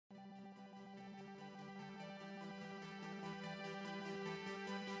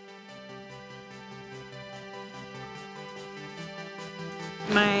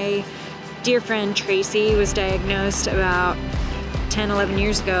My dear friend Tracy was diagnosed about 10, 11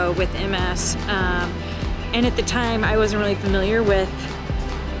 years ago with MS. And at the time, I wasn't really familiar with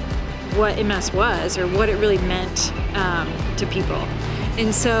what MS was or what it really meant to people.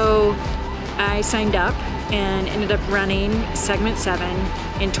 And so I signed up and ended up running Segment 7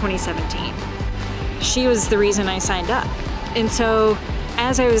 in 2017. She was the reason I signed up. And so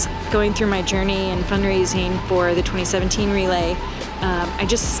as I was going through my journey and fundraising for the 2017 relay,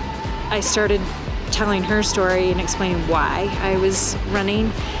 I started telling her story and explaining why I was running,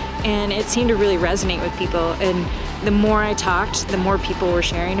 and it seemed to really resonate with people. And the more I talked, the more people were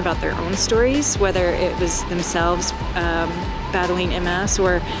sharing about their own stories, whether it was themselves battling MS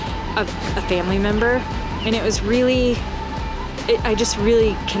or a family member. And it was really, I just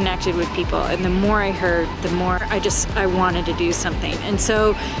really connected with people. And the more I heard, the more I wanted to do something. And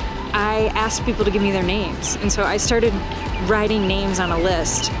so I asked people to give me their names. And so I started writing names on a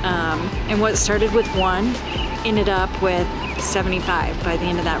list. And what started with 1 ended up with 75 by the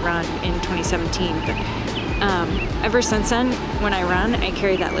end of that run in 2017. But ever since then, when I run, I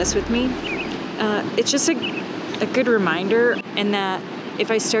carry that list with me. It's just a good reminder, and that if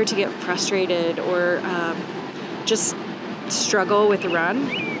I start to get frustrated or just struggle with the run,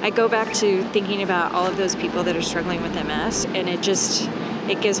 I go back to thinking about all of those people that are struggling with MS, and it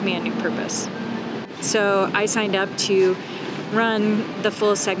gives me a new purpose. So I signed up to run the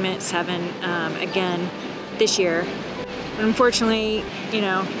full Segment 7 again this year. Unfortunately,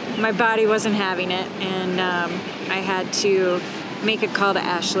 my body wasn't having it, and I had to make a call to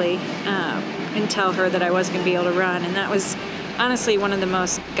Ashley and tell her that I wasn't going to be able to run, and that was honestly one of the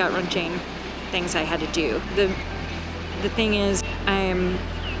most gut-wrenching things I had to do. The thing is, I am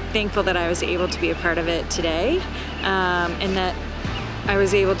thankful that I was able to be a part of it today, and that I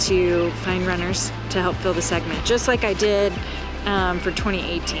was able to find runners to help fill the segment, just like I did for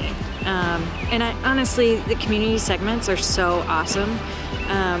 2018. And honestly, the community segments are so awesome.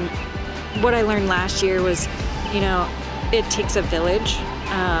 What I learned last year was, it takes a village.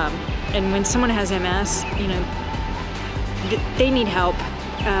 And when someone has MS, they need help.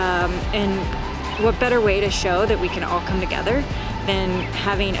 And what better way to show that we can all come together than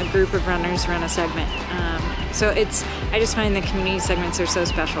having a group of runners run a segment. So I just find the community segments are so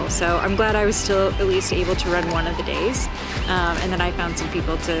special. So I'm glad I was still at least able to run one of the days, and that I found some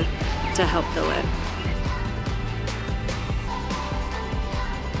people to help fill it.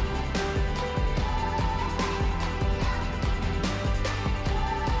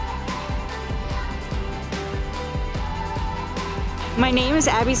 My name is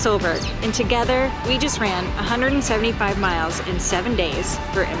Abby Solberg, and together we just ran 175 miles in 7 days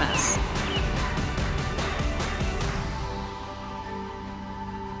for MS.